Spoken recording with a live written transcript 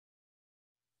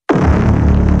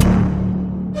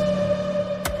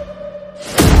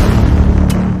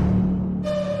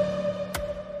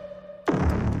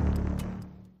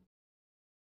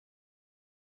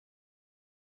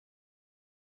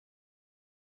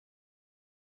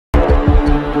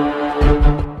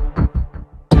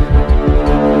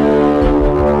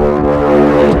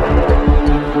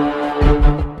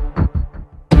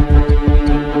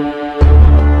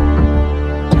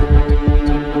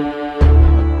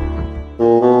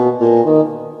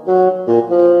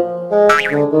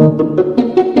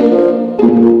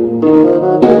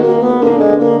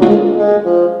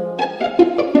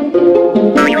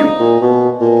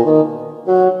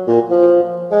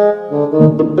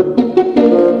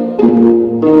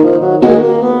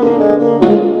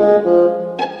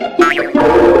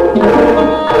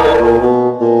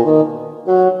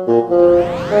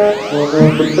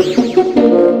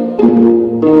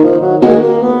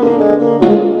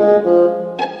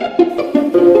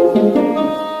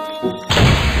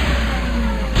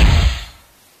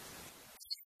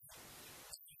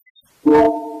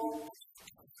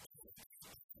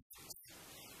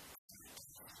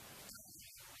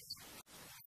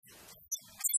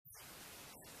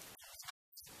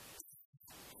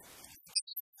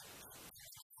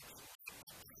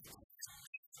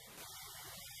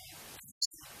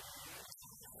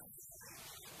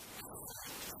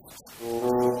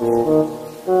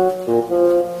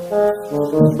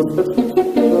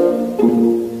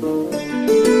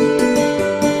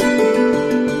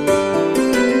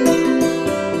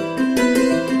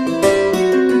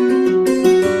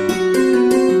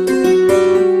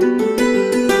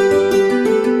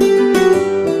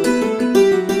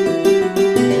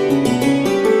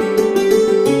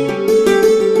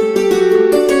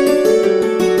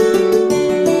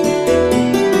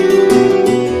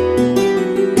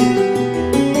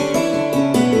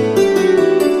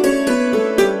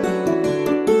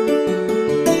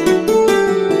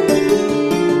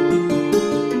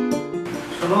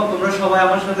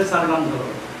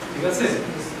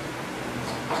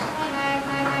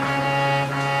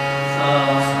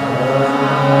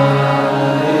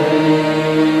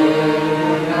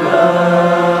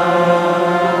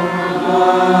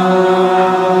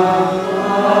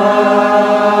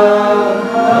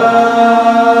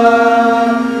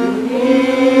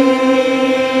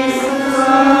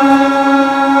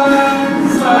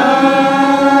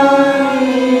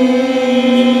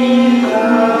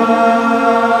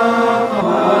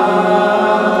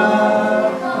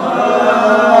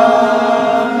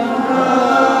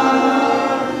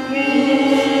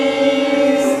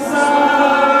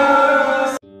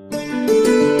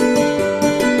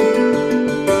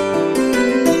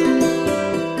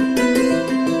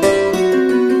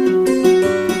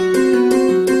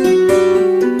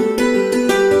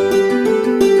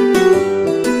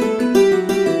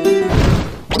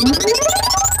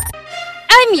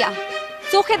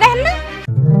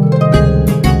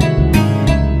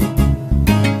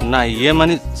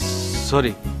মানে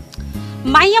সরি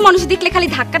মাইয়া মানুষ দেখলে খালি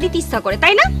ধাক্কা দিতে ইচ্ছা করে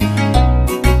তাই না?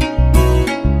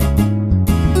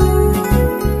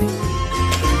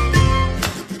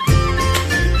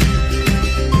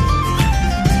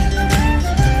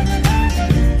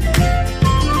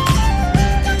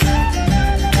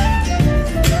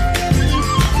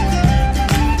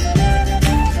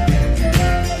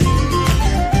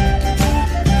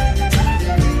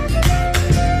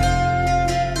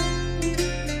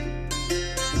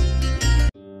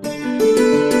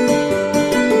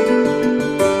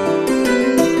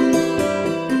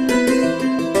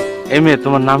 এমএ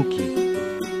তোমার নাম কি?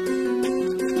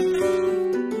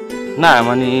 না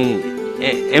মানে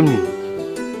এমনি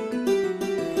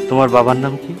তোমার বাবার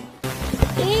নাম কি?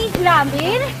 এই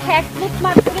গ্রামের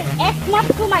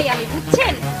একমাত্র মাই আমি,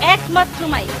 বুঝছেন? একমাত্র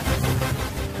মাই।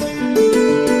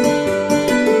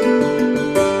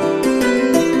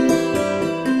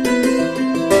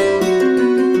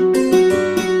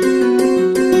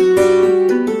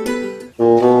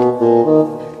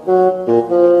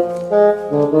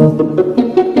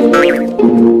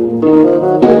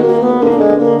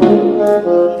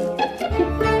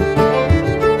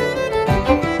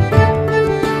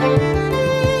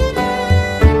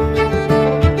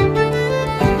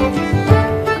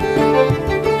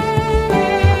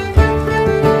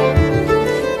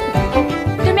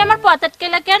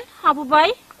 হাবু ভাই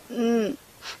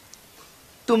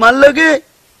তোমার লগে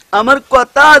আমার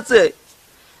কথা আছে।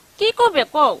 কি কবে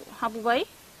কও হাবু ভাই?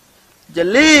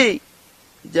 জলি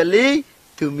জলি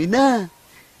তুমি না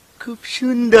খুব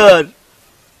সুন্দর।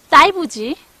 তাই বুঝি?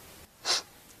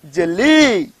 জলি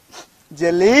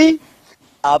জলি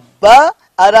আব্বা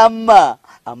আর আম্মা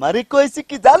আমারে কইছে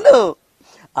কি জানো,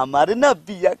 আমারে না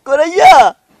বিয়া করাইয়া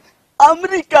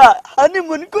আমেরিকা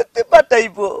হানিমুন করতে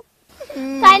পাঠাইবো।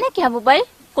 তাই নাকি হাবু ভাই?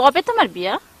 কবে তোমার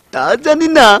বিয়া? তা জানি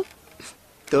না,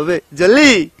 তবে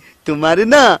জলি তোমারে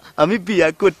না আমি বিয়া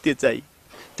করতে চাই,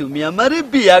 তুমি আমারে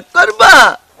বিয়া করবা?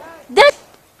 দেখ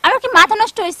আমার কি মাথা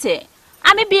নষ্ট হয়েছে?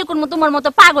 আমি বিয়ে করবো তোমার মতো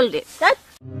পাগল রে?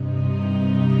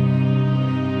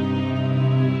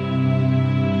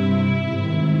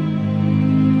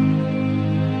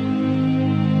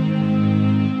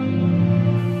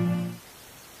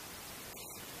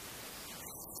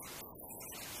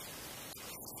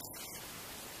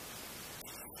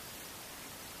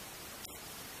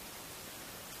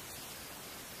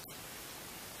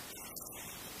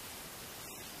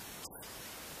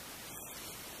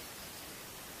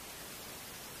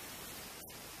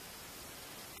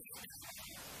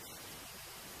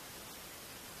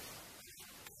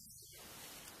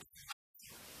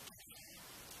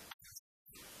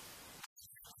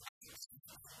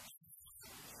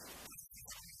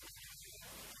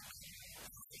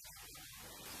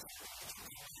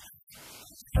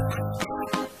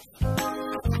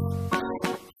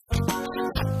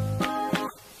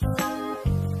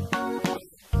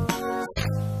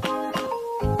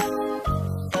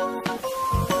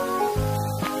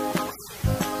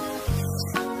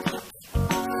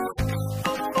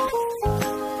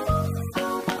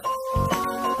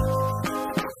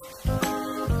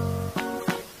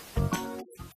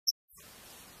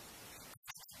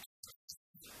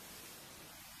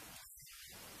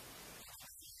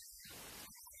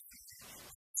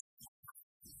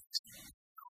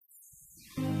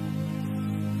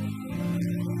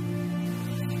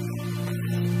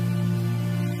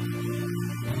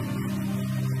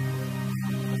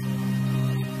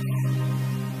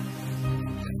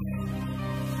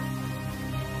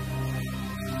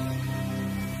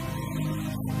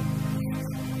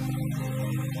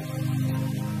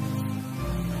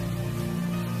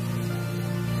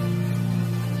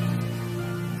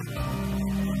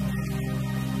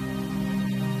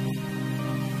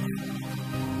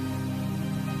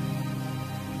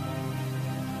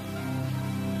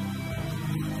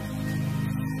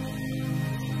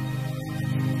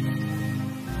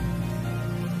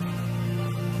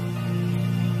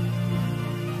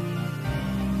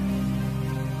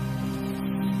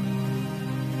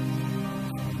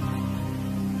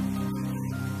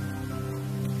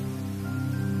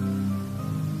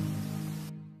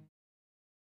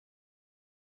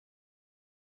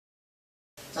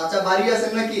 চাচা বাড়ি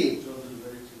আছেন নাকি?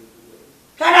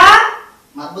 কারা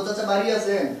মাতবো চাচা বাড়ি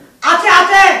আছেন? আছে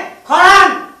আছে খরান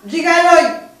জিগাই লই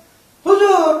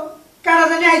হুজুর কারা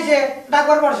জানি আইছে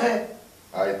ডাকর পড়ছে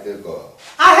আইতে ক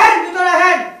আহেন ভিতরে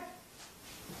আহেন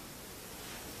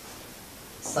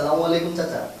আসসালামু আলাইকুম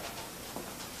চাচা।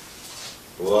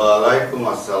 ওয়ালাইকুম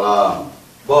আসসালাম।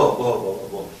 বহ বহ বহ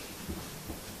বহ।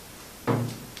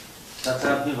 চাচা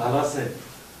আপনি ভালো আছেন?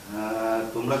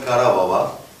 তোমরা কারা বাবা?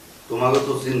 তোমাকে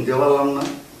তো চিনতে পারলাম না।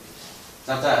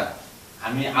 চাচা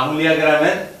আমি আমুলিয়া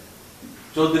গ্রামের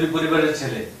চৌধুরী পরিবারের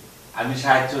ছেলে, আমি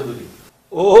শাহেদ চৌধুরী।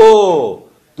 ও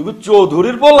তুমি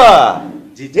চৌধুরীর বলা?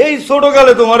 জি। এই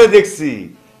ছোটকালে তোমারে দেখছি,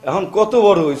 এখন কত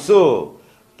বড় হইছো।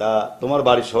 তা তোমার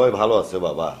বাড়ির সবাই ভালো আছে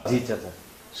বাবা? জি চাচা,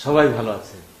 সবাই ভালো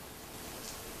আছে।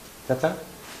 চাচা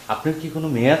আপনার কি কোনো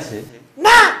মেয়ে আছে?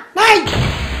 না নাই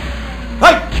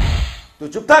হাই, তুই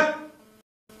চুপ থাক।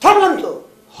 থামলাম তো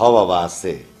হ বাবা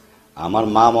আছে, আমার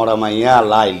মা মরা মাইয়া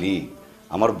লাইলি,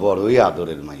 আমার বড়ই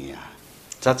আদরের মাইয়া।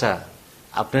 চাচা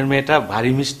আপনার মেয়েটা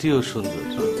ভারী মিষ্টি ও সুন্দর।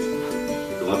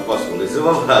 তোমার পছন্দ হয়েছে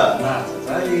বাবা? না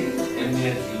চাচা এমনি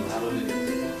আর কি, ভালো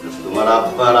লেগেছে। তোমার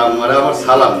আব্বা আর আম্মারে আমার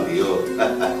সালাম দিও।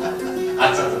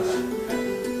 আচ্ছা চাচা,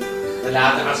 তাহলে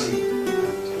আজ আসি।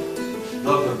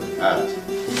 দোয়া করবেন। আচ্ছা,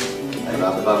 আর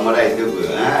আব্বা আম্মারে আইতে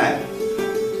কইও, হ্যাঁ?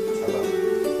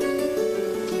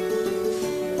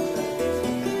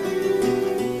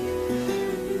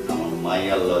 আমার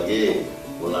মাইয়ার লগে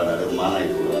পোলাডারে মানাই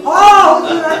পুরো। ও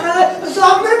হুজুর একালে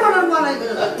সবরে মনের বানাই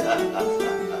দিল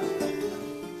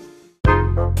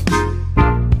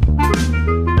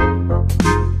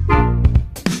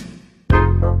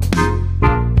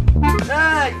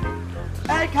এই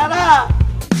এই খারা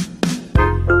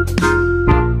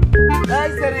এই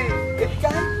সেরি এদিকে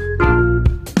আয়।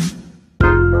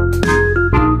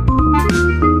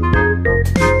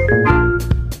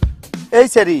 এই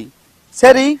সেরি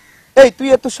সেরি, এই তুই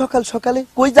এত সকাল সকালে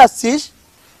কই যাচ্ছিস?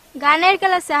 গানের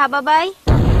ক্লাসে হাবা ভাই।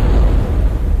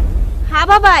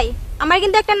 হাবা ভাই, আমার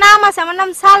কিন্তু একটা নাম আছে, আমার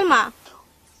নাম সালমা।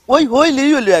 ওই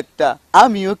হইলেই হলো একটা,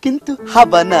 আমিও কিন্তু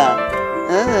হাবা না।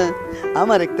 হ্যাঁ,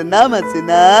 আমার একটা নাম আছে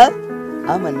না,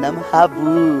 আমার নাম হাবু।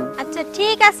 আচ্ছা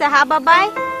ঠিক আছে হাবা ভাই,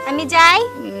 আমি যাই।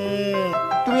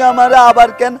 তুমি আমার আবার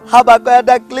কেন হাবা কয়া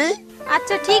ডাকলি?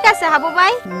 আচ্ছা ঠিক আছে হাবু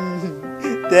ভাই।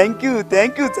 Thank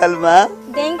you Salma.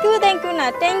 Thank you না,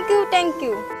 থ্যাংক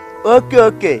ইউ। ওকে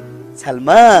ওকে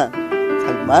সালমা,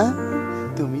 সালমা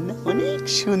তুমি না অনেক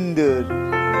সুন্দর,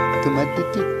 তোমার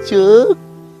দুটো চোখ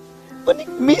অনেক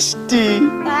মিষ্টি।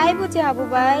 তাই বুঝি হাবু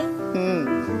ভাই।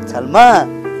 সালমা,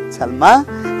 সালমা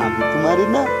আমি তোমারে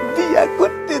না বিয়া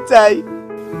করতে চাই।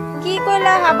 কি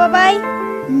কইলা হাবা ভাই?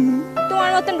 তোমার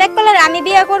মতন ব্যাক কলার আমি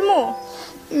বিয়া করমু?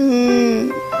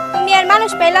 তুমি আর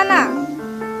মানুষ পাইলা না,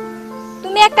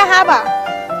 তুমি একটা হাবা।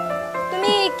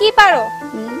 তুমি কি পারো?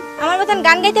 আমার মতন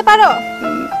গান গাইতে পারো?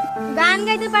 গান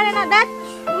গাইতে পারে না, দেখ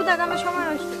বুঝা আমার সময়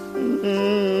নষ্ট।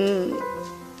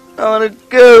 আমার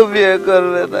কেউ বিয়ে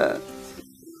করবে না।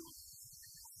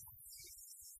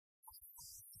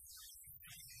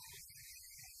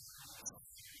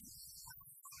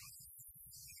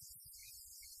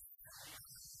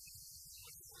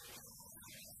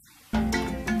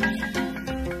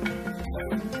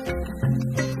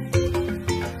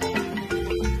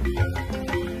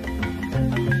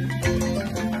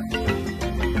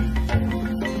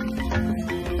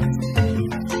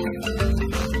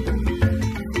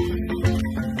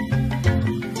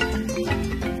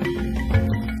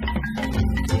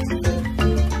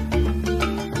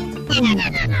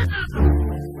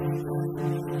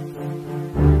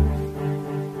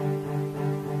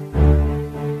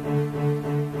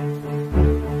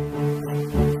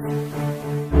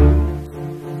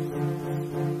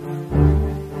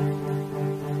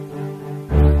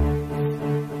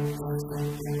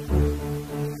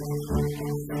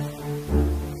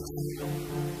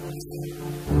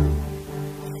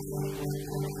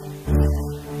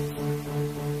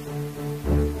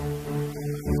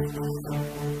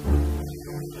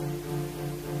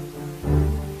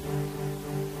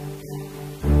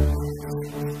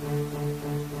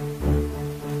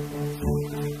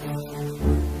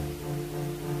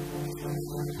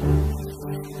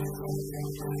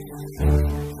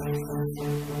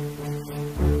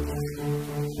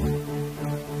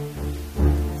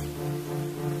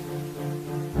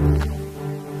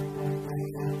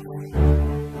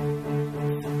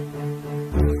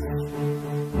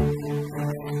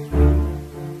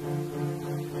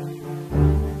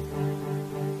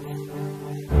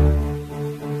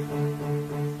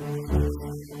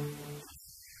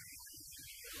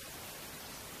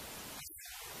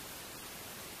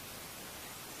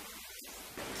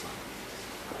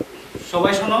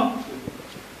 সবাই শোনো,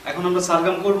 এখন আমরা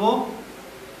সারগাম করব,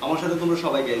 আমার সাথে তোমরা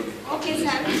সবাই গাইবে। Okay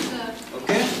sir.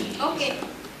 ওকে ওকে।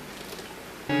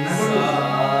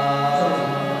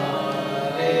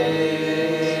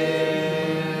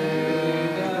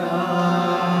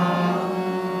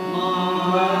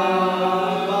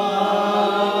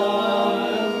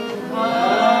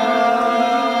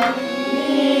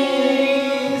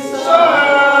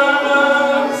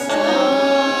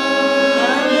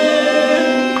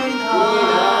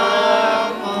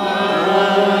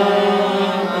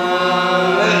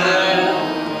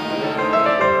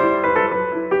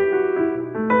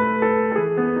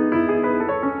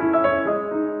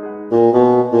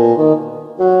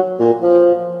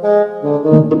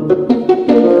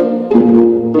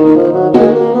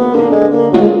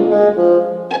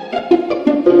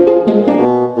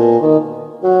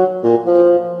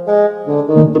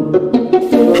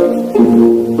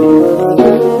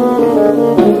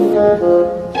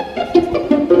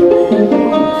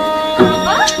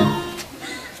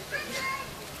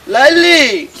 লাইলি,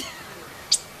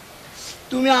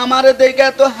 তুমি আমারে দেখে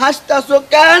তো হাসতাছো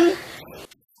কেন?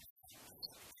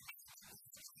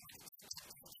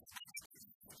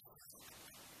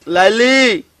 লাইলি,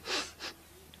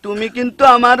 তুমি কিন্তু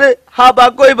আমারে হাবা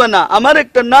কইবা না, আমার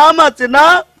একটা নাম আছে না,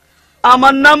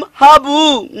 আমার নাম হাবু।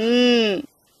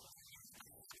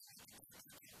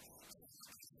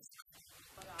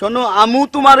 শোনো, আমু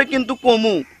তোমারে কিন্তু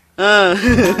কমু।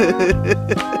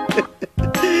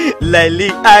 লাইলি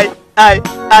আই আই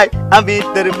আই, আমি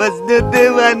তোর মজনু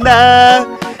দেওয়ানা,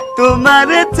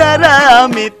 তোমারে ছাড়া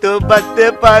আমি তো বাঁচতে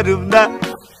পারুম না।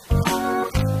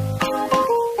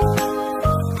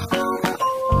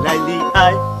 Laili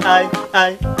I I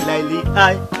I, Laili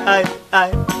I I I.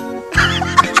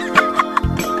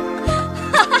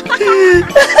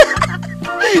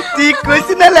 ঠিক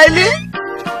কইছি না লাইলি?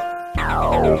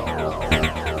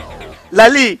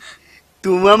 লালি,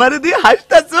 তুমি আমার দিয়ে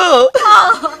হাসতাছো?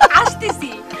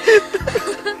 আসতেছি।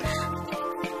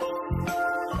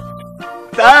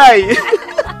 তাই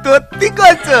সত্যি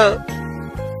কইছো?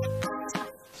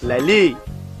 লালি,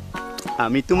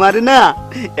 আমি তোমার না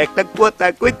একটা কথা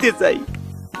কইতে চাই।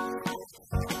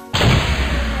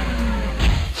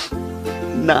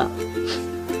 না,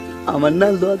 আমার না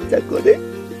লজ্জা করে।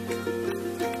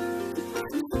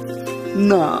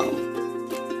 না,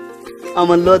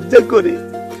 আমার লজ্জা করে।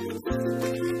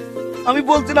 আমি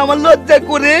বলছি না আমার লজ্জা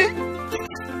করে।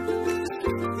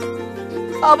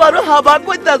 আবারও হাবা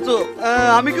কইতাছো,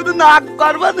 আমি কিন্তু নাক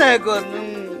পারবা না এখন।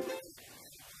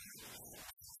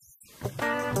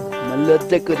 আমার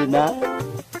লজ্জা করে না।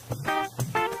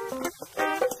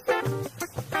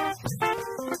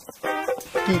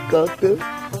 কি কত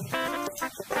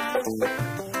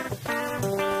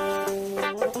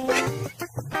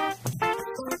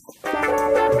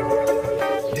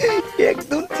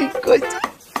একদম ঠিক কইছো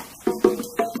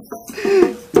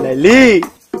লালি।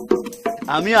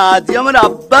 আমি আজই আমার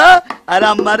আব্বা আর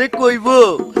আম্মারে কইব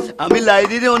আমি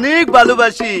লাইলিরে অনেক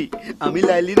ভালোবাসি, আমি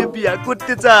লাইলিরে বিয়া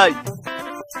করতে চাই।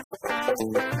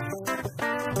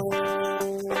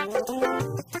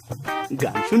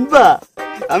 গান শুনবা?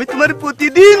 আমি তোমার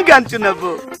প্রতিদিন গান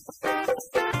শোনাবো,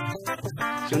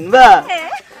 শুনবা?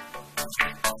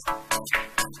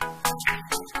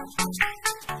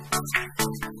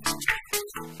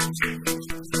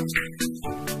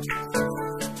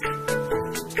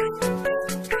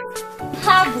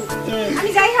 হাবু, আমি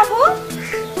যাই হাবু।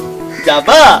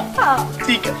 যাবা?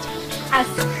 ঠিক আছে,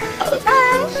 আচ্ছা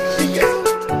ঠিক আছে।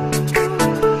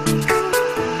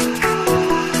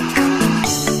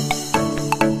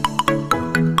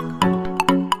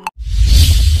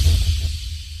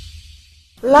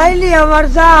 লাইলি আমার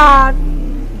জান,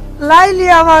 লাইলি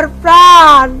আমার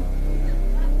প্রাণ,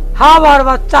 হাবার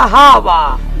বাচ্চা হাবা।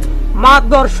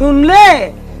 মাতবর শুনলে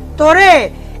তোরে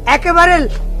একেবারে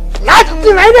লাচ্ছি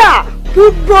ভাইরা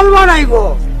ফুটবল বানাইবো।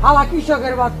 হালা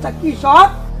কৃষকের বাচ্চা, কৃষক।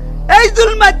 এই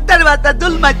জুলমাত্তার বাচ্চা,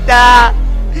 জুলমাত্তা,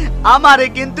 আমারে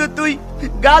কিন্তু তুই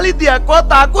গালি দিয়া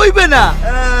কথা কইবে না।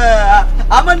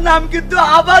 আমার নাম কিন্তু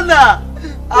আবা না,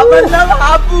 আমার নাম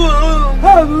আবু।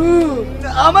 হাবু,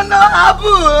 আমার নাম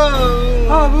আবু।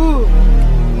 হাবু।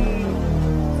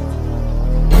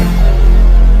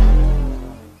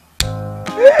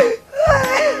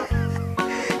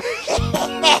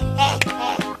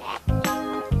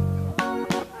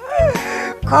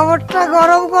 খবরটা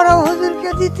গরম গরম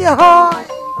হুজুরকে দিতে হয়।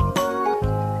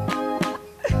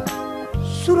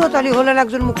 সুরত আলী হলেন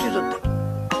একজন মুক্তিযোদ্ধা,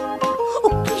 ও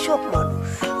কৃষক মানুষ।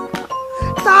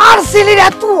 তার ছেলের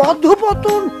এত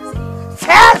অধঃপতন,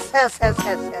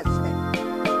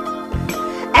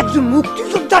 একজন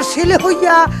মুক্তিযোদ্ধার ছেলে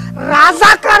হইয়া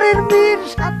রাজাকারের মেয়ের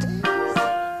সাথে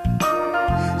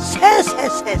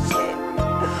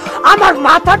আমার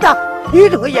মাথাটা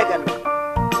হিট হইয়া গেল।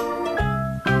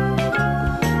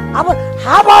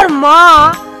 আবার মা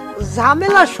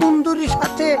ঝামেলা সুন্দরীর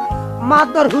সাথে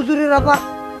মাদার হুজুরের আবার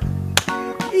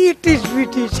ইটিস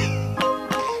বিটিস।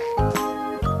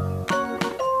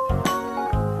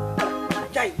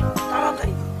 যাই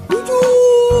তাড়াতাড়ি।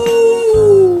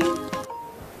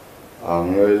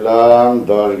 আমি হইলাম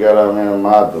 10 গ্রামের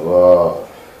মাতবর,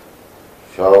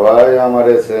 সবাই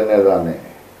আমারে চেনে জানে।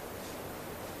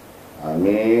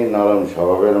 আমি নরম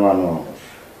স্বভাবের মানুষ।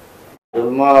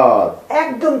 জুলমত,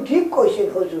 একদম ঠিক কইছেন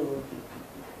হুজুর,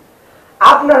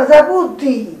 আপনার যা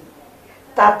বুদ্ধি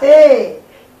তাতে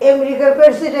আমেরিকার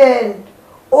প্রেসিডেন্ট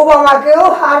ওবামাকেও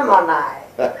হার মানায়।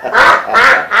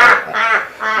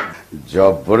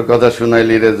 জব্বর কথা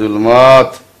শুনাইলি রে জুলমত।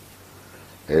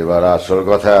 এবার আসল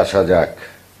কথায় আসা যাক।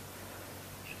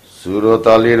 সুরত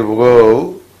আলীর বউ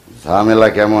ঝামেলা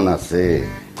কেমন আছে?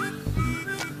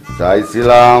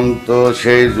 চাইছিলাম তো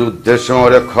সেই যুদ্ধের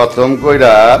সময় খতম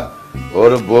কইরা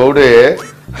ওর বউরে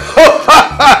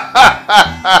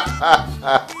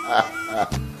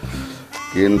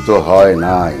কিন্তু হয়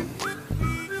নাই।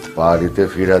 বাড়িতে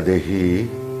ফিরা দেখি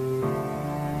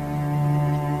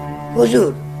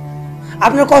হুজুর,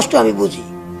 আপনার কষ্ট আমি বুঝি।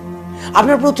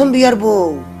 আপনার প্রথম বিয়ার বউ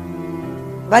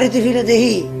বাড়িতে ফিরে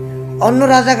দেখি অন্য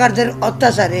রাজাকারদের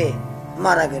অত্যাচারে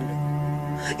মারা গেল।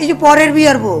 এই যে পরের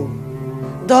বিয়ার বউ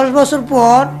 10 বছর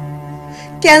পর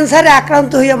ক্যান্সারে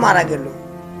আক্রান্ত হইয়া মারা গেল।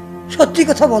 সত্যি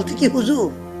কথা বলতে কি হুজুর,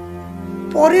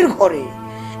 পরের ঘরে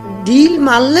ঢিল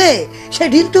মারলে সে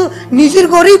ঢিল তো নিজের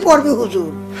ঘরেই পড়বে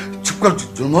হুজুর। চুপ কর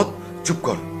জুলমত, চুপ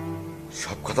কর।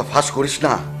 সব কথা ফাঁস করিস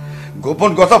না,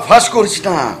 গোপন কথা ফাঁস করিস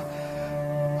না।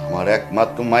 আমার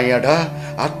একমাত্র মাইয়াটা,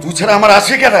 আর তুই ছাড়া আমার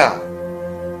আছে কেনা?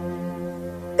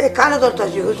 এ কানে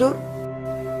ধরতেছি হুজুর,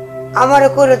 আমারে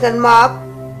করে দেন মাপ।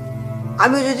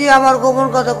 আমি যদি আমার গোপন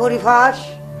কথা করি ফাঁস,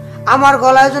 আমার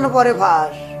গলায় যেন পরে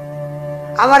ফাঁস।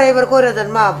 আমার এবার করে দেন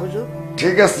মাপ হুজুর।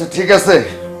 ঠিক আছে, ঠিক আছে,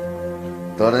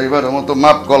 তোর এবার মতো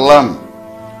মাপ করলাম।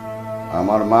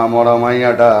 আমার মা মরা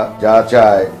মাইয়াটা যা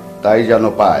চায় তাই যেন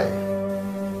পায়।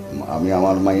 আমি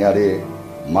আমার মাইয়ারে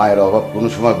মায়ের অভাব কোনো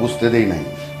সময় বুঝতে দেই নাই।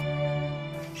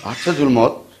 আচ্ছা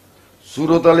জুলমত,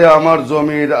 সুরতালে আমার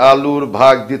জমির আলুর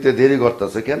ভাগ দিতে দেরি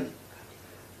করতেছে কেন?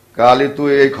 কালই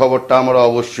তুই এই খবরটা আমার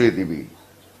অবশ্যই দিবি।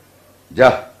 যা,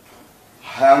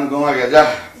 হ্যাঁ ঘুমাগে যা।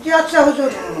 জি আচ্ছা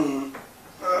হুজুর।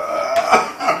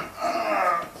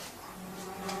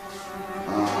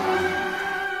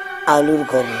 আলুর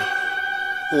খবর,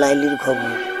 লাইলির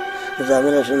খবর,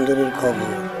 জামিলা সুন্দরীর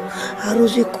খবর, আরো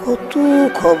যে কত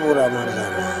খবর আমার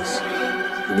জানা আছে।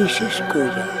 বিশেষ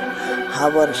করে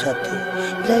হাবার সাথে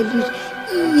লাইলির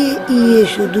ইয়ে ইয়ে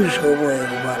শুধু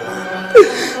সময়ের বালা।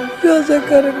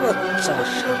 রাজাকারের বাচ্চা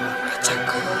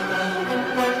রাজাকার।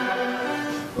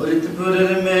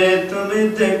 ফরিদপুরের মেয়ে তুমি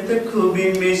দেখতে খুবই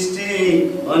মিষ্টি,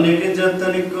 অনেক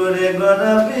যত্ন করে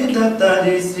গড়া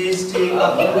বিধাতারই সৃষ্টি।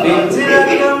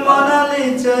 মনালি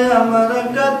চাই আমার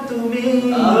আঁকা তুমি।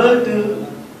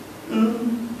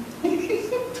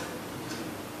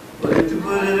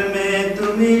 ফরিদপুরের মেয়ে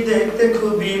তুমি দেখতে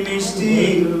খুবই মিষ্টি,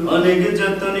 অনেক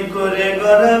যত্ন করে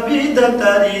গড়া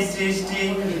বিধাতারই সৃষ্টি।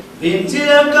 ভিঞ্চি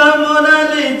আঁকা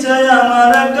মনালি চাই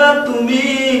আমার আঁকা তুমি,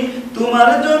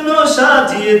 তোমার জন্য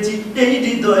সাজিয়েছি এই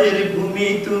হৃদয়ের ভূমি।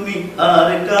 তুমি আর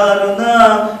কারো না,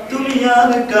 তুমি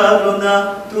আর কারো না,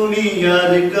 তুমি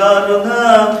আর কারো না,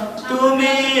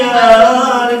 তুমি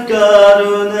আর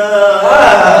কারো না।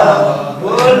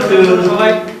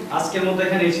 সবাই আজকের মতো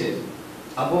এখানে এসে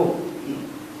আবু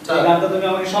এই গানটা তুমি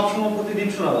আমাকে সবসময় প্রতিদিন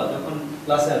শোনাবা যখন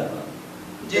ক্লাসে আসবা,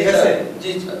 ঠিক আছে?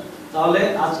 জি স্যার। তাহলে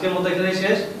আজকের মতো এখানে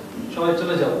শেষ, সবাই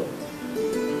চলে যাও।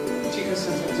 ঠিক আছে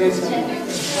স্যার। জি স্যার।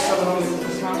 আসসালামু আলাইকুম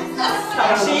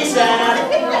স্যার।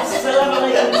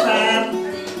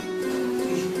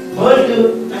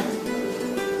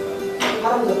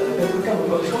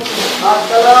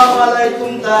 আসসালামু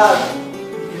আলাইকুম স্যার।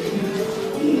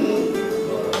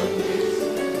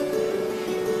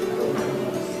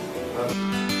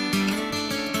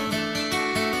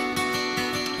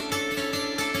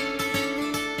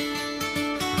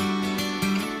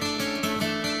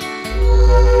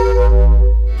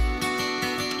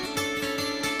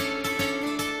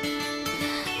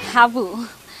 হাবু,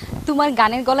 তোমার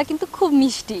গানের গলা কিন্তু খুব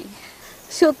মিষ্টি।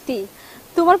 সত্যি,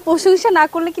 তোমার প্রশংসা না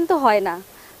করলে কিন্তু হয় না।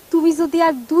 তুমি যদি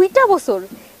আর 2টা বছর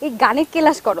এই গানের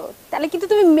ক্লাস করো তাহলে কিন্তু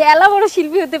তুমি মেলা বড়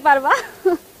শিল্পী হতে পারবা।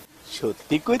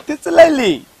 সত্যি কইতে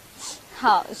চাইলি?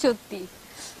 হ্যাঁ সত্যি,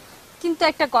 কিন্তু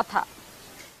একটা কথা,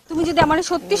 তুমি যদি আমার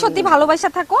সত্যি সত্যি ভালোবাসা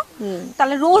থাকো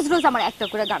তাহলে রোজ রোজ আমার একটা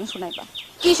করে গান শোনাইবা।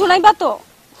 কি শোনাইবা তো?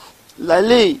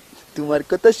 লাইলি, তোমার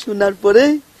কথা শোনার পরে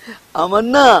আমার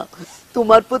না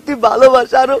তোমার প্রতি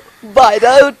ভালোবাসা আরো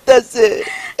বাইরে উঠতেছে।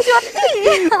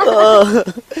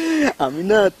 আমি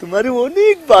না তোমার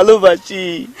অনেক ভালোবাসি।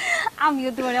 আমিও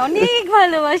তোমার অনেক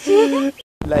ভালোবাসি।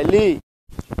 লাইলি,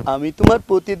 আমি তোমার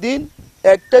প্রতিদিন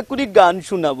একটা করে গান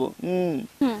শোনাবো।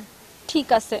 ঠিক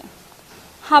আছে।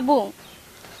 হাবু,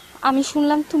 আমি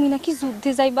শুনলাম তুমি নাকি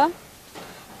যুদ্ধে যাইবা।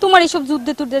 তোমার এসব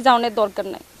যুদ্ধে টুদ্ধে যাওয়ার দরকার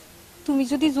নাই। তুমি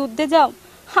যদি যুদ্ধে যাও,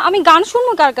 আমি গান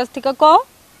শুনবো কার কাছ থেকে কও?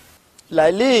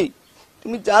 লাইলি,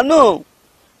 তুমি জানো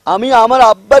আমি আমার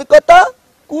আব্বার কথা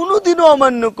কোনোদিনও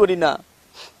অমান্য করি না।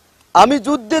 আমি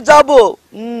যুদ্ধে যাব,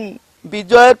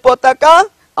 বিজয়ের পতাকা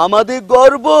আমাদের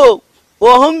গর্ব,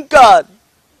 অহংকার।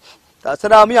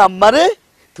 তাছাড়া আমি আম্মারে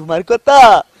তোমার কথা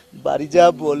বাড়ি যা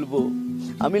বলবো।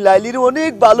 আমি লাইলির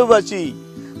অনেক ভালোবাসি।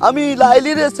 আমি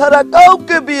লাইলির ছাড়া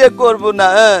কাউকে বিয়ে করব না।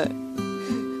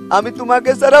 আমি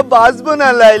তোমাকে ছাড়া বাঁচবো না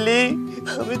লাইলি,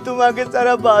 আমি তোমাকে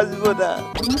ছাড়া বাঁচবো না।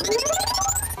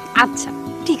 আচ্ছা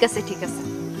ঠিক আছে, ঠিক আছে,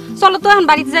 চলো তো এখন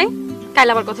বাড়িতে যাই, কাল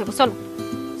আবার কথা বলবো। চলো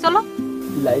চলো।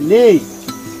 লাইলি,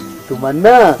 তোমার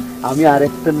না আমি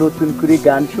আরেকটা নতুন করে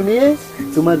গান শুনিয়ে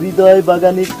তোমার হৃদয়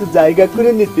বাগানে একটু জায়গা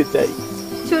করে নিতে চাই।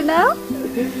 শোনাও।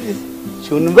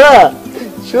 শুনবা?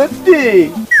 সত্যি?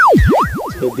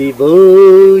 দিব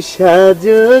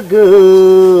সাজগো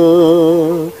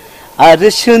আর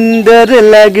সুন্দর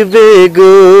লাগবে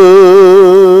গো।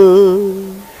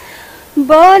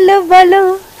 বলো বলো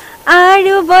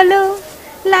আরো বলো,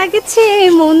 লাগছে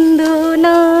মন্দ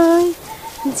নয়,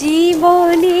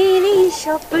 জীবনের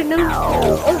স্বপ্ন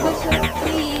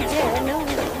সত্যি যেন।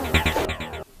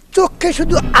 চোখে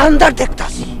শুধু আন্ধার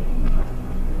দেখতাছি,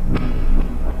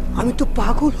 আমি তো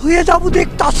পাগল হয়ে যাব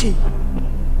দেখতাছি।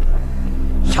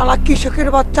 শালা কৃষকের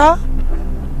বাচ্চা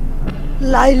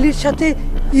লাইলির সাথে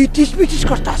ইটিস পিটিস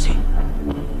করতেছে,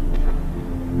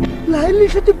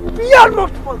 লাইলির সাথে পিয়ার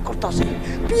মহব্বত করতেছে,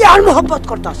 পিয়ার মহব্বত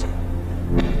করতেছে।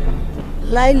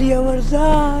 লাইলি আমার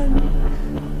জান,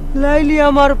 লাইলি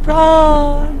আমার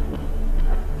প্রাণ।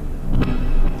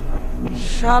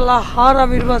 শালা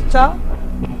হারামির বাচ্চা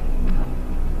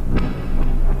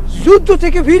যুদ্ধ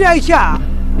থেকে ফিরে আইসা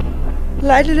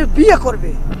লাইলির বিয়ে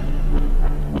করবে।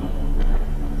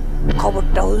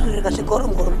 খবরটা হুজুরের কাছে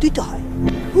গরম গরম দিতে হয়।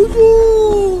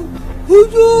 হুজুর,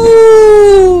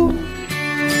 হুজুর।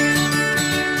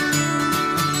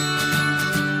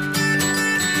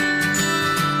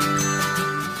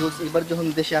 এবার যখন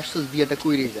দেশে আসছস বিয়েটা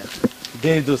কইরেই যা।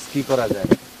 দেই দোস্ত, কি করা যায়।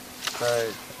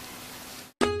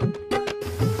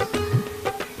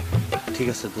 ঠিক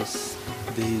আছে দোস্ত,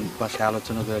 দেই বাসায়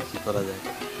আলোচনা করে কি করা যায়।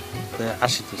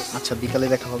 আসি দোস্ত। আচ্ছা, বিকালে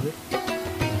দেখা হবে।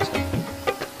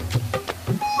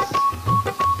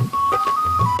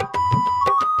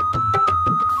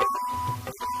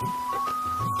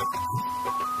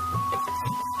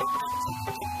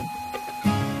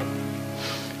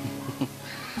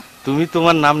 তুমি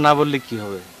তোমার নাম না বললে কি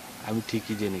হবে, আমি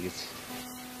ঠিকই জেনে গেছি।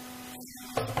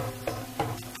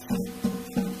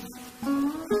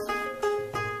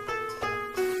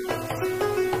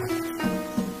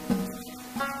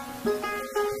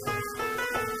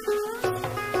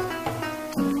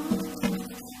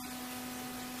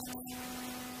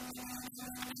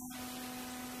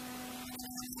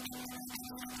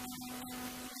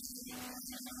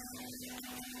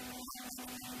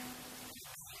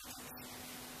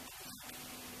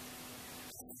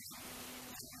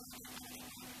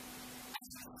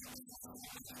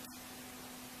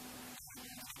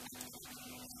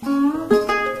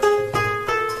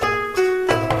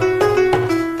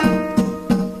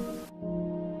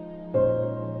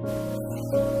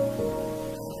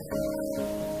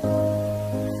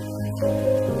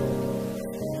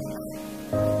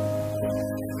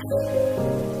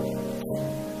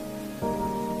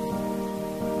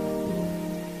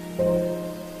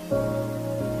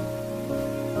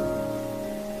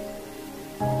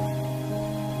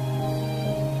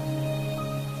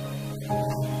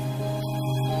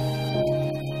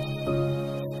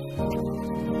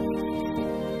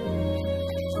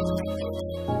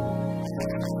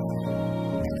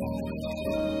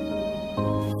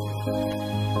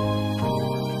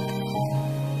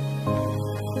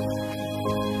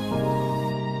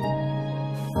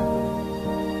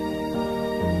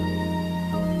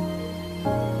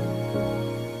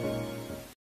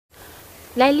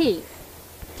 লাইলি,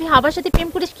 তুই হাবার সাথে প্রেম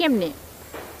করিস কেমনে?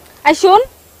 আই শোন,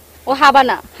 ও হাবা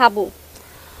না, হাবু।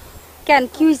 কেন,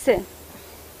 কি হইছে?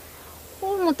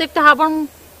 ওর মতো একটা হাবার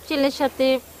ছেলের সাথে।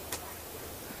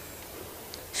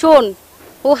 শোন,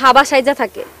 ও হাবা সাইজা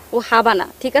থাকে, ও হাবা না,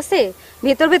 ঠিক আছে?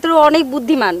 ভেতর ভেতর অনেক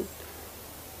বুদ্ধিমান।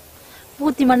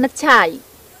 বুদ্ধিমান না ছাই।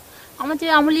 আমাদের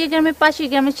আমলিয়া গ্রামের পাশে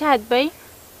গ্রামের শাহেদ ভাই,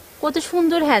 কত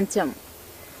সুন্দর হ্যান্ডসাম,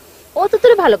 ও তো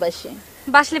তোরে ভালোবাসে।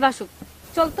 বাসলে বাসুক,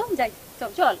 চল তো যাই,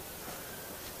 চল চল।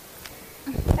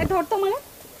 এই ধর তো মানে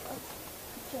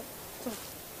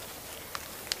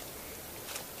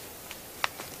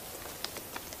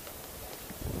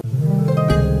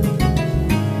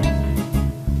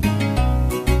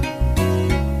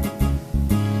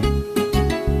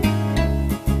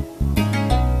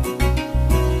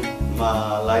মা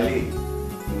লাইলি,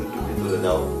 তুমি একটু ভিতরে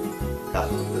যাও, কাজ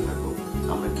করতে থাকো,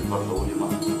 আমরা একটু কথা বলি। মা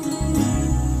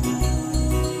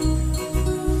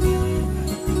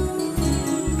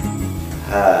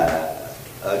হ্যাঁ,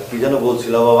 কি যেন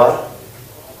বলছিল বাবা?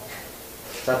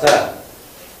 চাচা,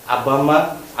 আব্বা আম্মা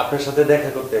আপনার সাথে দেখা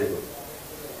করতে আসবো।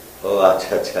 ও আচ্ছা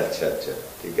আচ্ছা আচ্ছা আচ্ছা,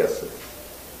 ঠিক আছে।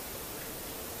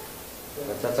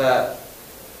 চাচা,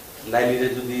 লাইলিরে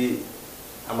যদি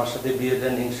আমার সাথে বিয়ে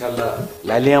দেন, ইনশাল্লাহ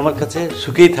লাইলি আমার কাছে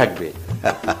সুখেই থাকবে।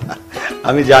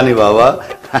 আমি জানি বাবা,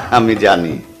 আমি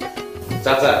জানি।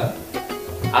 চাচা,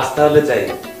 আজ তাহলে চাই,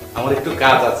 আমার একটু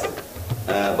কাজ আছে।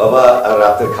 বাবা,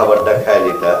 রাতের খাবারটা খায়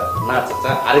নিতা? না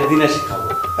চাচা, আরেকদিন এসে খাবো।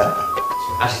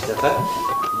 আসি চাচা,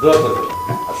 দোয়া করবেন।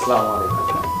 আসসালামু আলাইকুম।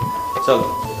 চলো।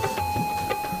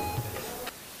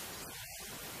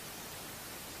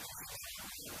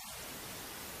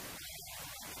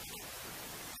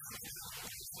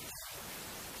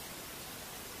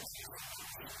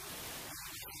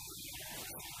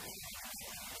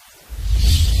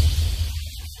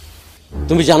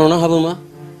 তুমি জানো না হাবু মা,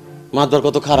 মাতবার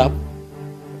কত খারাপ।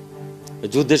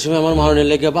 যুদ্ধের সময় আমার মারণের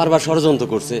লেগে বারবার ষড়যন্ত্র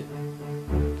করছে,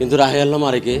 কিন্তু রাহে আল্লাহ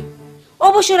মারেকে।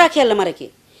 অবশ্যই রাখি আল্লাহ মারেকে,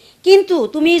 কিন্তু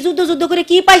তুমি যুদ্ধ করে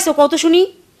কি পাইছো কত শুনি?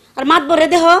 আর মাতবরে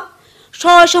দেহ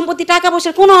সয় সম্পত্তি টাকা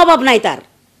পয়সার কোনো অভাব নাই তার।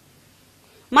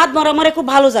 মাতবর আমারে খুব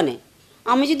ভালো জানে।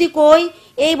 আমি যদি কই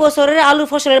এই বছরের আলুর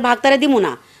ফসলের ভাগ তারে দিব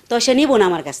না, তো সে নিব না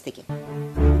আমার কাছ থেকে।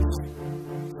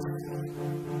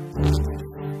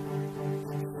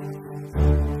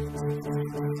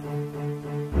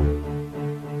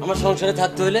 আমার সংসারে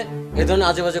থাকতে হইলে এই ধরনের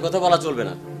আজে বাজে কথা বলা চলবে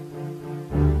না।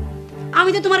 আমি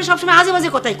তো তোমার সবসময় আজে বাজে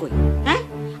কথাই কই। হ্যাঁ,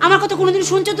 আমার কথা কোনোদিন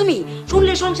শুনছো তুমি?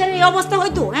 শুনলে সংসারের এই অবস্থা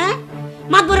হইতো? হ্যাঁ,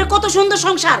 মাতবরের কত সুন্দর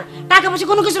সংসার, টাকা পয়সা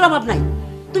কোনো কিছুর অভাব নাই।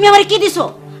 তুমি আমার কি দিছো?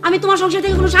 আমি তোমার সংসার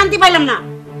থেকে কোনো শান্তি পাইলাম না।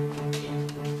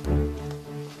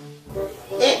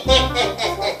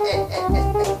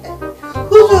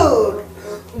 হুজুর,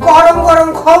 গরম গরম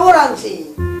খবর আনছি,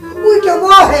 উইটা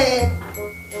বহে।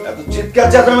 এত চিৎকার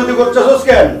চেঁচামেচি করছস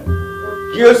কেন?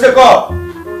 কি হয়েছে ক?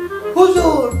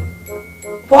 হুজুর,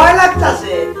 ভয়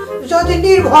লাগতাছে। যদি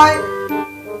নির্ভয়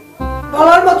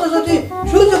বলার মতো যদি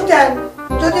সুযোগ দেন,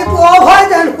 যদি একটু অভয়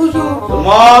দেন হুজুর।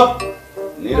 মত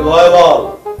নির্ভয় বল।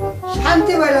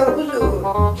 শান্তি পাইলাম হুজুর,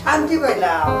 শান্তি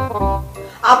পাইলাম।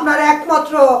 আপনার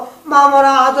একমাত্র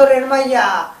মামরা আদরের মাইয়া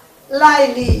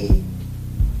লাইলি,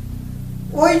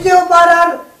 ওই যে পাড়ার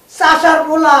চাষার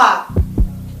পোলা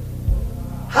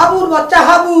হাবুর বাচ্চা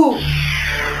হাবু,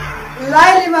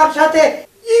 লাইলিমার সাথে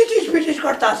ইটিস পিটিস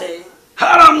করতেছে।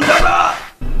 হারামজাদা,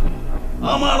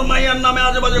 আমার মাইয়ার নামে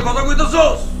আজে বাজে কথা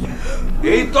কইতেছস?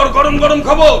 এই তোর গরম গরম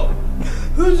খবর?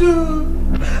 হুজুর,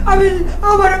 আমি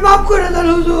আমার মাফ করে দেন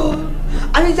হুজুর।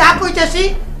 আমি যা কইতেছি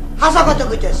হাসা কথা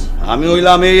কইতেছি। আমি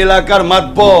হইলাম এই এলাকার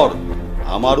মাতবর,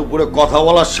 আমার উপরে কথা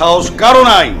বলার সাহস কারো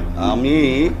নাই। আমি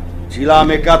ছিলাম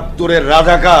 ৭১-এর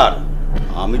রাজাকার।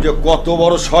 আমি যে কত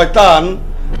বড় শয়তান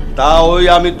তা ওই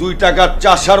আমি ২ টাকার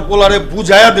চাষার পোলারে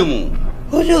বুঝাইয়া দেবো।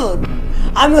 হুজুর,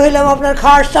 আমি হইলাম আপনার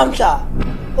খাস চামচা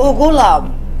ও গোলাম।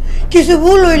 কিছু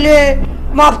ভুল হইলে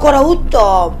মাফ করা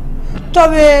উত্তম,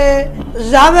 তবে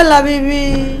ঝামেলা বিবি।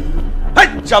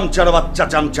 চামচার বাচ্চা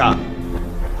চামচা,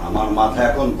 আমার মাথা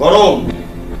এখন গরম।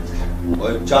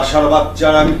 ওই চাষার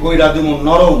বাচ্চার আমি কইরা দেব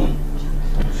নরম।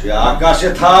 সে আকাশে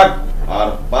থাক আর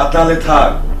পাতালে থাক,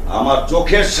 আমার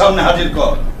চোখের সামনে হাজির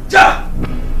কর। যা।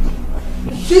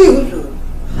 জি হুজুর,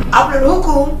 আপনার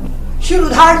হুকুম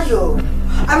শিরোধার্য।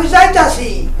 আমি যাইতাছি,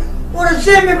 ওরা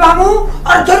জেমে বামু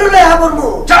আর ধরে লইয়া পড়মু।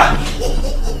 যা।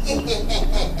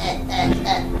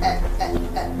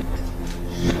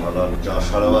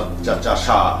 চাষার বাচ্চা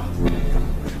চাষা,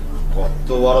 কত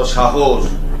বড় সাহস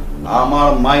আমার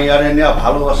মাইয়ারে নিয়ে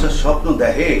ভালোবাসার স্বপ্ন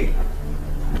দেখে।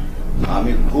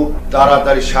 আমি খুব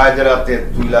তাড়াতাড়ি সাহেদের হাতে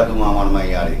তুইলা দেবো আমার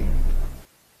মাইয়ারে।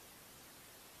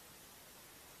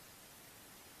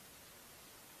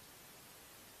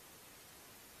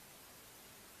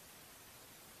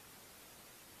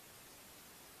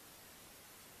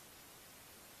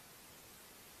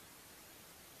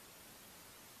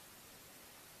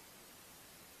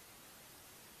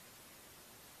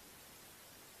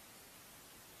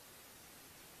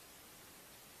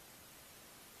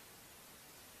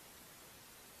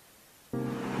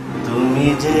 তুমি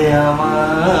যে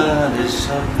আমার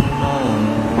স্বপ্ন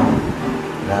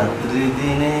রাত্রি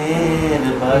দিনের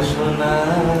বাসনা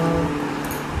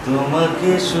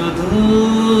তোমাকে শুধু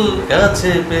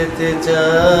কাছে পেতে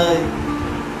চাই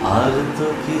আর তো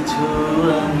কিছু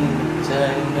আমি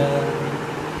চাই না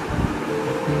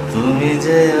তুমি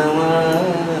যে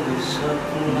আমার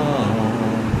স্বপ্ন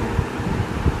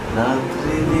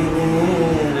রাত্রি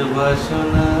দিনের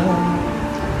বাসনা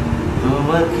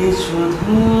তোমাকে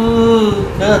শুধু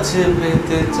কাছে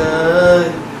পেতে চাই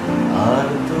আর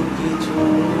তো কিছু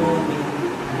আমি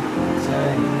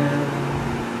চাই না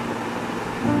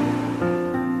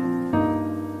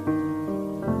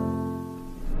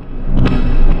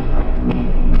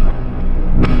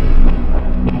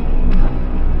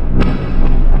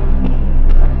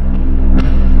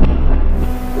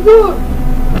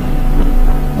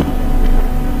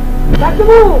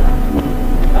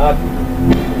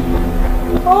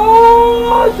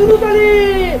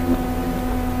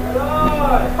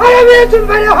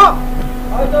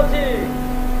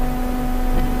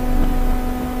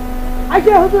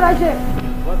হুজুর আইছে।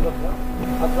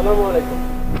 আসসালামু আলাইকুম।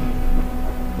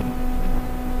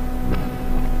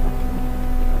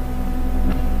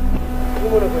 কি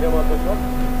মনে করে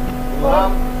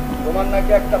তোমার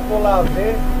নাকি একটা পোলা আছে,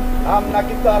 নাম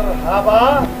নাকি তার হাবা।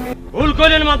 ভুল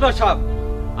করেন মাতবার সাহেব,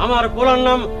 আমার পোলার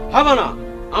নাম হাবা না,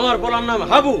 আমার পোলার নাম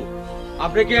হাবু।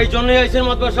 আপনি কি এই জন্যই আইছেন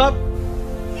মাতবার সাহেব?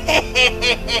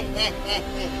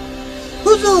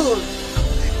 হুজুর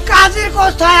কাজের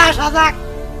কথায় আসা যাক।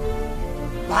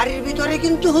 বাড়ির ভিতরে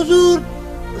কিন্তু হুজুর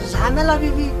ঝামেলা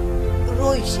বিবি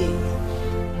রইছে।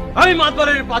 এই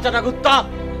মাতবারের পাচাটা কুত্তা,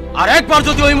 আর একবার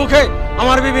যদি ওই মুখে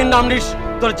আমার বিবির নাম নিস,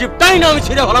 তোর জিপটাই না আমি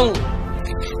ছিঁড়ে ফেলাম।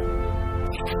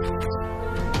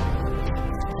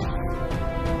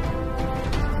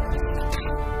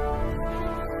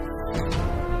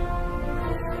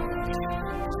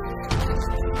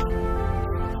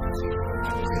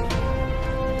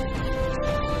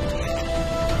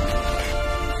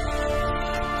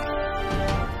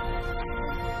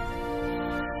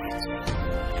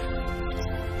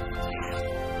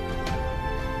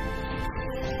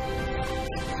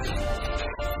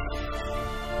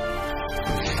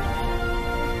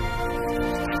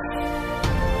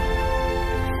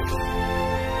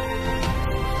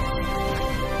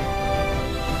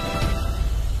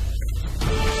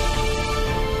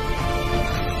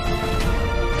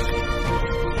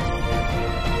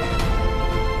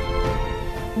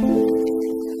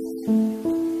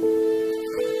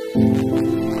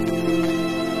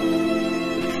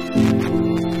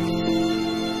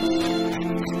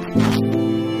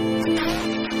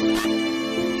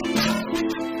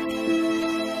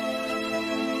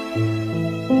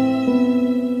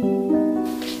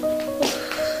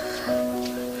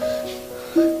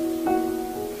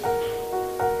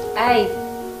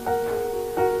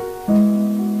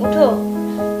 উঠো,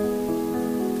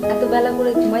 এত বেলা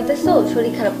করে ঘুমাইতেছো,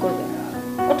 শরীর খারাপ করবে।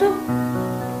 ওঠো।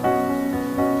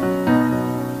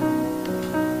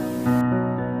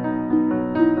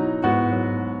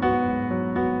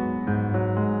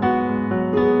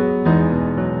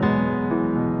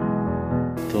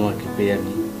 তোমাকে পেয়ে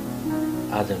আমি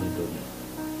আজ আমি করব,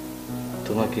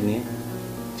 তোমাকে নিয়ে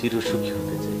চিরসুখী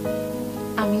হতে চাই।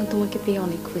 আমিও তোমাকে পেয়ে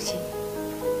অনেক খুশি।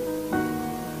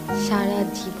 সারা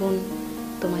জীবন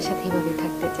তোমার সাথে এভাবে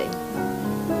থাকতে চাই।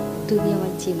 তুমি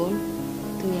আমার জীবন,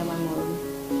 তুমি আমার মরণ।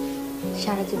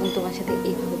 সারা জীবন তোমার সাথে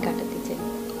এইভাবে কাটাতে চাই।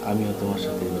 আমিও তোমার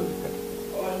সাথে এইভাবে কাটাতে।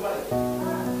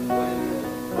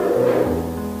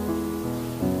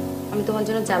 আমি তোমার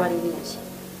জন্য যাবার নিয়ে আসি,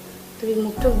 তুমি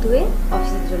মুখ টুক ধুয়ে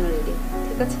অফিসের জন্য রেডি,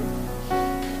 ঠিক আছে?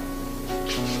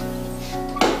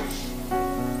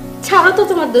 ছাড়ো তো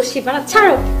তোমার দোষী পানা,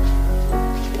 ছাড়ো।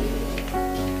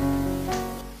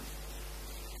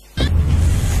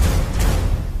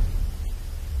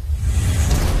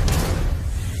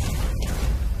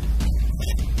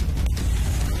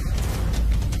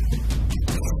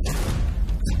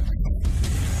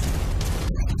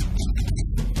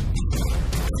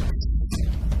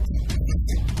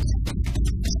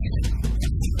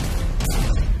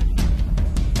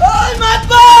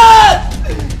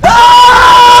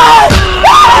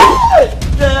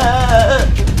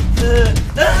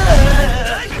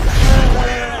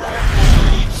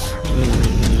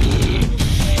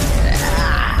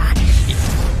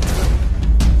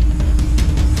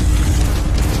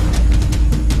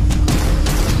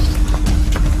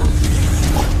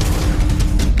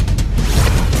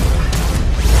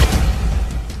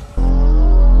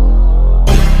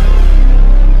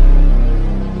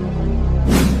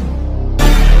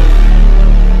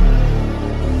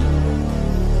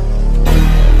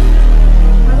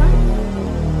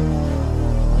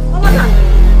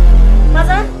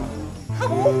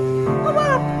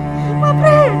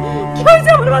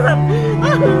 বাজান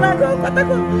আল্লাহ গো কথা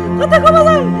কো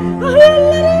বাজান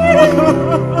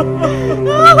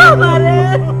আল্লাহ রে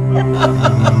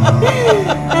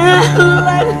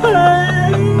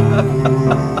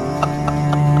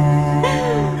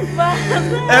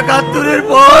একাত্তরের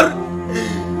পর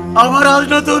আমার আজ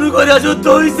নতুন করে যুদ্ধ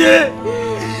হয়েছে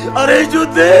আর এই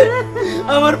যুদ্ধে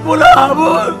আমার পোলা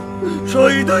আবুল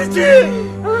শহীদ হয়েছে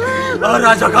আর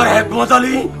রাজাকার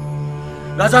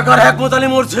হেকমত আলী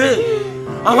মরছে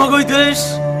আমাকে ওই দেশ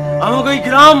আমাকে ওই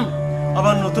গ্রাম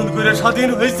আবার নতুন করে স্বাধীন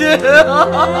হয়েছে